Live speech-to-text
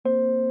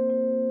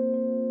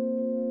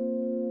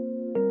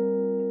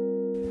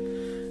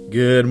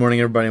Good morning,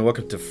 everybody, and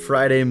welcome to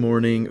Friday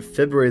morning,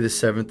 February the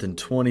 7th in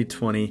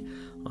 2020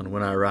 on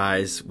When I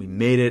Rise. We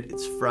made it.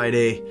 It's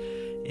Friday,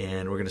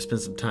 and we're going to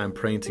spend some time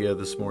praying together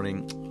this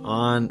morning.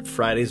 On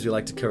Fridays, we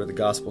like to cover the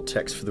gospel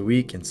text for the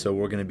week, and so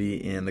we're going to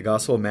be in the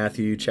Gospel of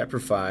Matthew, chapter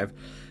 5,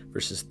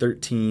 verses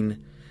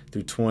 13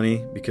 through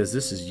 20, because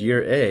this is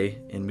year A,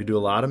 and we do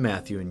a lot of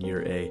Matthew in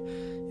year A.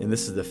 And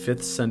this is the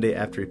fifth Sunday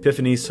after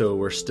Epiphany, so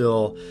we're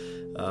still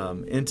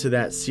into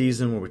that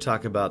season where we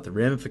talk about the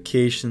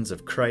ramifications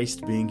of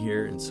Christ being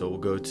here. And so we'll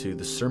go to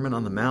the Sermon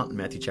on the Mount in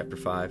Matthew chapter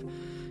 5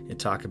 and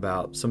talk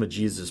about some of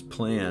Jesus'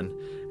 plan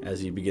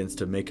as he begins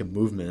to make a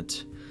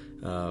movement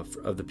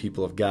of the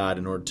people of God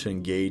in order to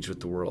engage with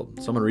the world.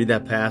 So I'm going to read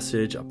that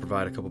passage. I'll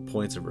provide a couple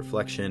points of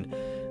reflection.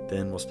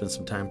 Then we'll spend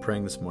some time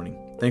praying this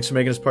morning. Thanks for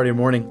making us part of your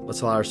morning.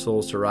 Let's allow our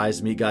souls to rise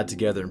and meet God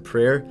together in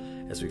prayer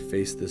as we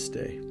face this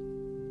day.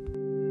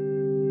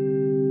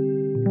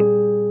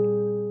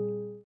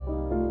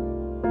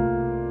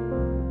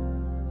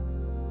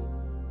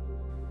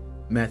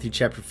 Matthew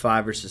chapter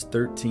 5, verses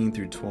 13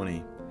 through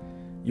 20.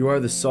 You are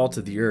the salt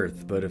of the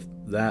earth, but if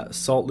that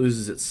salt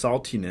loses its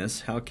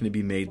saltiness, how can it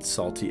be made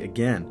salty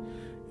again?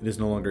 It is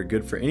no longer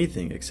good for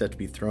anything except to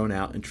be thrown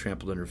out and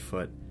trampled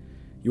underfoot.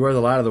 You are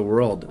the light of the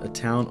world. A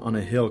town on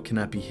a hill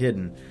cannot be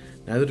hidden.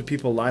 Neither do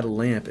people light a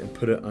lamp and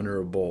put it under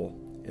a bowl.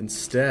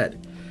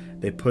 Instead,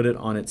 they put it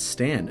on its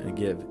stand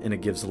and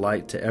it gives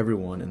light to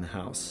everyone in the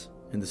house.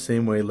 In the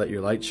same way, let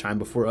your light shine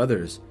before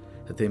others,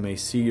 that they may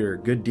see your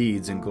good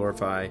deeds and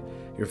glorify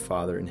your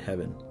Father in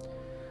heaven.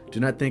 Do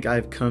not think I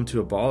have come to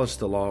abolish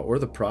the law or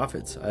the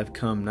prophets. I have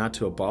come not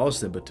to abolish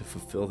them, but to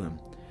fulfill them.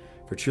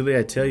 For truly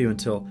I tell you,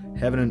 until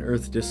heaven and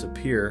earth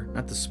disappear,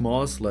 not the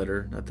smallest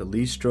letter, not the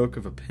least stroke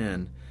of a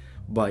pen,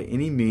 will by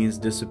any means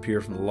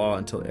disappear from the law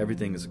until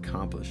everything is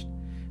accomplished.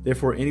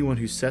 Therefore, anyone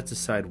who sets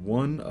aside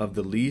one of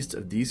the least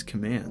of these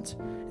commands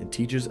and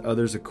teaches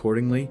others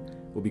accordingly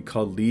will be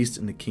called least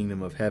in the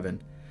kingdom of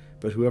heaven.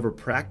 But whoever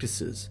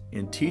practices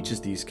and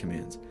teaches these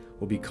commands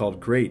will be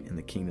called great in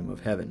the kingdom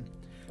of heaven.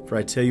 For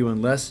I tell you,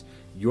 unless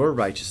your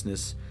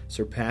righteousness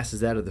surpasses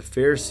that of the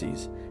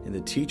Pharisees and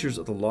the teachers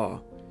of the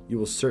law, you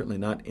will certainly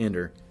not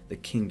enter the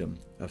kingdom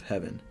of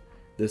heaven.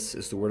 This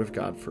is the word of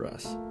God for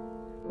us.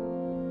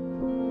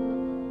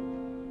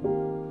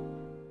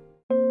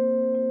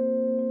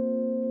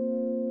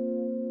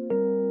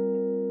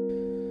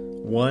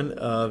 One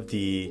of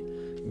the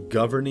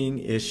governing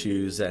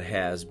issues that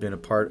has been a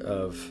part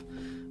of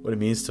what it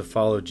means to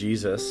follow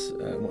Jesus,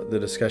 the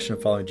discussion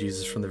of following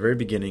Jesus from the very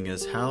beginning,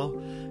 is how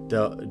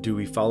do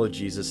we follow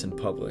Jesus in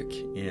public?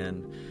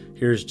 And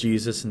here's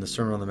Jesus in the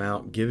Sermon on the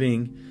Mount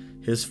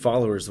giving his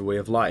followers the way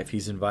of life.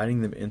 He's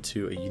inviting them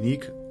into a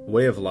unique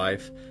way of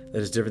life that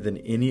is different than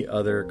any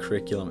other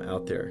curriculum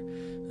out there.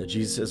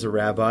 Jesus is a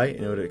rabbi,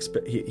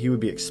 and he would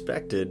be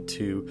expected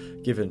to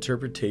give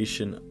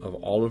interpretation of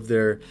all of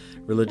their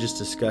religious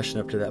discussion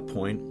up to that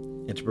point,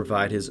 and to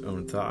provide his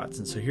own thoughts.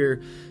 And so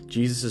here,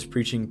 Jesus is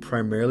preaching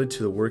primarily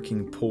to the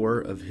working poor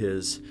of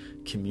his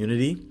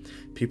community,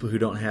 people who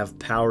don't have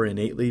power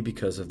innately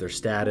because of their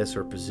status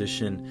or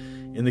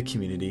position in the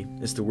community.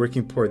 It's the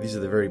working poor. These are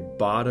the very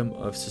bottom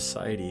of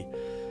society.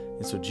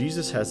 And so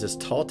Jesus has this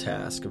tall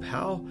task of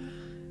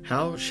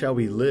how shall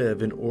we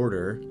live in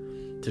order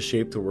to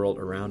shape the world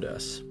around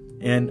us.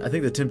 And I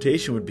think the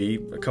temptation would be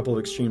a couple of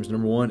extremes.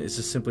 Number one is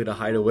just simply to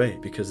hide away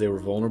because they were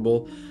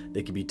vulnerable.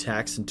 They could be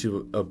taxed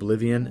into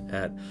oblivion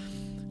at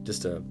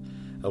just a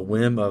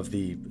whim of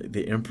the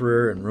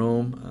emperor in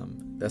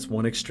Rome. That's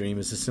one extreme,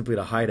 is just simply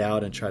to hide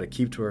out and try to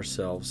keep to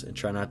ourselves and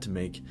try not to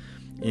make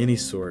any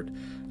sort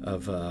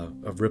of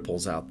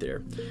ripples out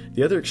there.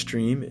 The other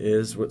extreme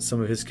is what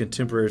some of his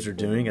contemporaries are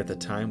doing at the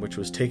time, which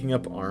was taking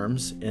up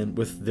arms and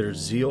with their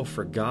zeal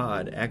for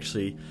God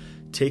actually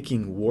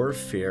taking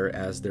warfare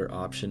as their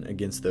option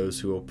against those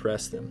who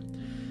oppress them.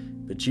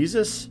 But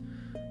Jesus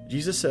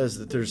says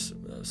that there's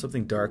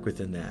something dark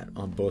within that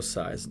on both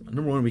sides.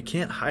 Number one, we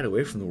can't hide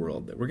away from the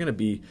world. That we're going to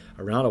be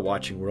around a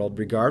watching world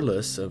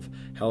regardless of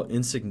how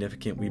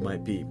insignificant we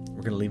might be.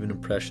 We're going to leave an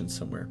impression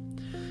somewhere.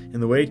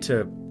 And the way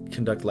to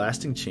conduct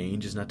lasting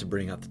change is not to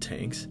bring out the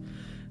tanks,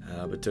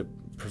 but to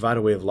provide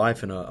a way of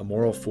life and a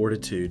moral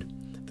fortitude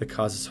that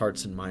causes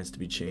hearts and minds to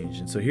be changed.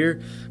 And so here,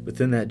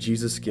 within that,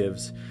 Jesus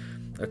gives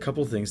a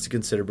couple things to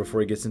consider before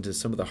he gets into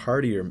some of the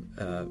hardier,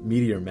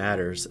 meatier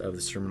matters of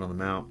the Sermon on the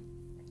Mount.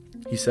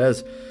 He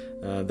says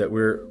that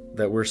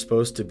we're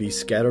supposed to be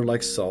scattered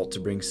like salt to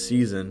bring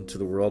season to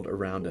the world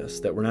around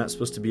us. That we're not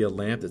supposed to be a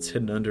lamp that's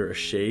hidden under a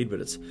shade,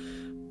 but it's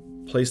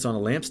placed on a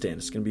lampstand.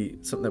 It's going to be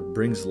something that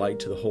brings light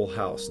to the whole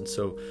house. And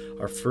so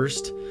our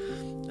first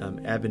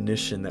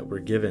admonition that we're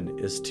given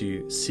is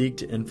to seek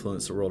to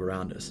influence the world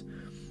around us.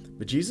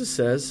 But Jesus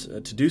says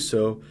to do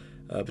so,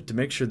 but to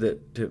make sure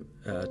that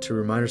to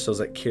remind ourselves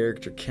that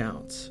character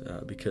counts,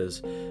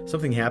 because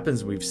something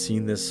happens. We've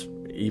seen this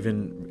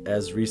even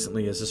as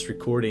recently as this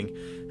recording,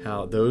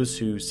 how those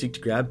who seek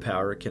to grab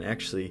power can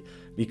actually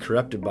be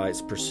corrupted by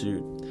its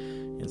pursuit.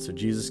 And so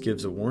Jesus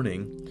gives a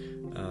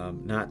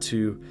warning not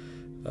to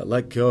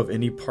let go of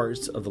any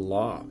parts of the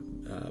law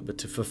but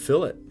to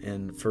fulfill it,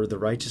 and for the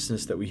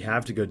righteousness that we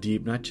have to go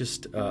deep, not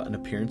just an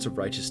appearance of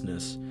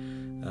righteousness,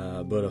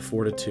 but a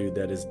fortitude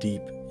that is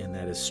deep and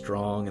that is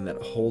strong and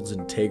that holds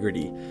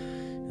integrity.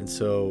 And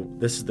so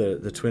this is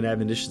the twin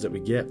admonitions that we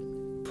get.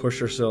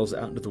 Push ourselves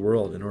out into the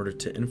world in order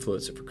to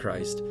influence it for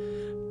Christ,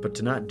 but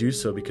to not do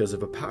so because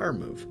of a power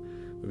move,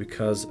 but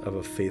because of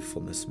a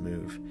faithfulness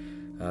move.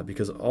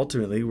 Because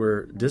ultimately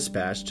we're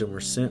dispatched and we're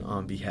sent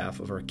on behalf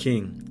of our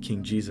King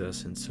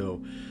Jesus. And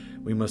so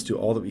we must do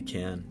all that we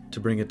can to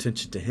bring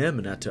attention to Him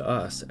and not to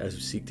us as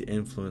we seek to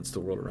influence the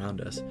world around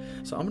us.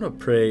 So I'm going to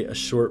pray a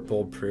short,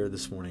 bold prayer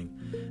this morning,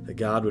 that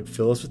God would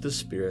fill us with the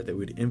Spirit, that we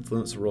would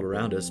influence the world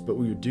around us, but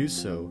we would do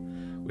so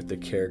with the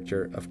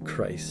character of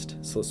Christ.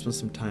 So let's spend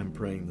some time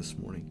praying this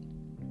morning.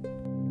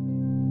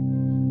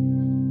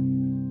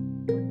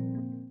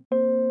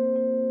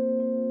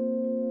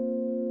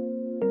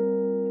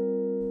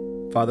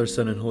 Father,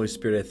 Son, and Holy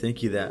Spirit, I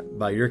thank you that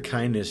by your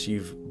kindness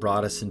you've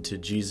brought us into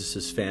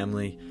Jesus'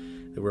 family,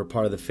 that we're a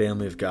part of the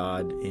family of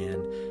God,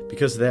 and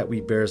because of that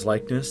we bear His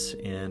likeness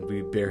and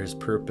we bear His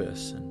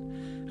purpose.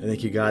 And I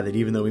thank you, God, that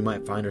even though we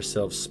might find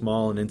ourselves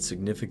small and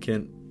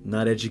insignificant,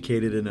 not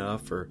educated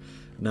enough or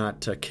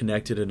not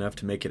connected enough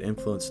to make an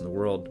influence in the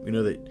world, we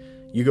know that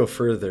you go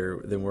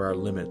further than where our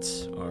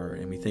limits are.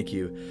 And we thank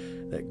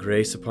you that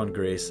grace upon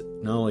grace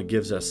not only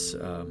gives us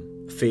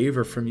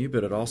favor from you,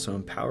 but it also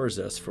empowers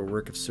us for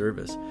work of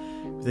service.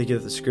 We thank you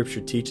that the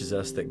Scripture teaches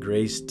us that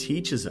grace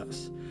teaches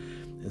us.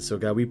 And so,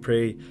 God, we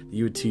pray that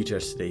you would teach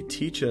us today.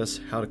 Teach us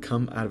how to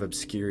come out of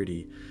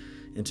obscurity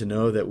and to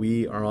know that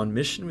we are on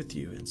mission with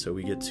you. And so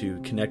we get to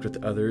connect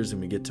with others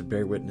and we get to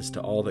bear witness to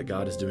all that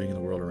God is doing in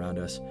the world around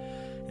us.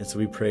 And so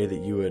we pray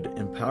that you would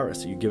empower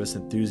us, that you give us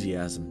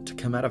enthusiasm to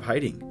come out of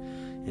hiding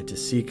and to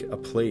seek a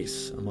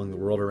place among the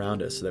world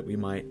around us so that we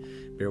might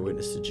bear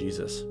witness to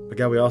Jesus. But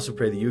God, we also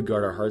pray that you would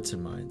guard our hearts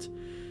and minds,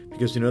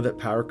 because we know that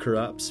power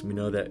corrupts. We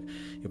know that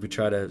if we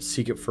try to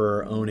seek it for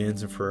our own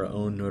ends and for our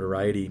own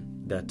notoriety,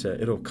 that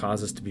it'll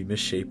cause us to be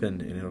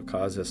misshapen and it'll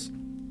cause us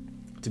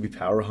to be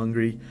power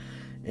hungry,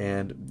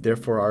 and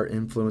therefore our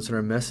influence and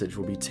our message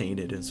will be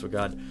tainted. And so,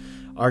 God,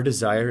 our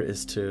desire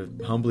is to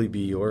humbly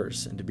be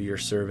yours and to be your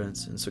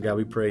servants. And so, God,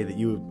 we pray that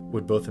you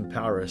would both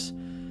empower us,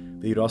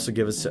 that you'd also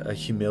give us a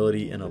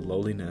humility and a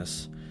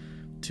lowliness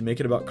to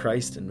make it about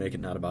Christ and make it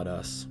not about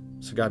us.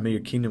 So, God, may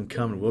your kingdom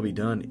come and will be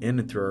done in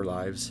and through our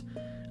lives.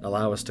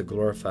 Allow us to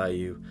glorify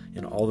you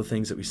in all the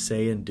things that we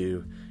say and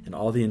do and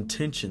all the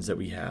intentions that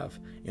we have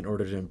in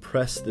order to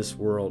impress this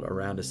world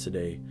around us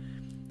today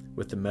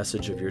with the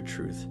message of your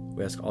truth.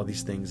 We ask all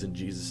these things in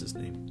Jesus'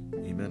 name.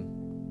 Amen.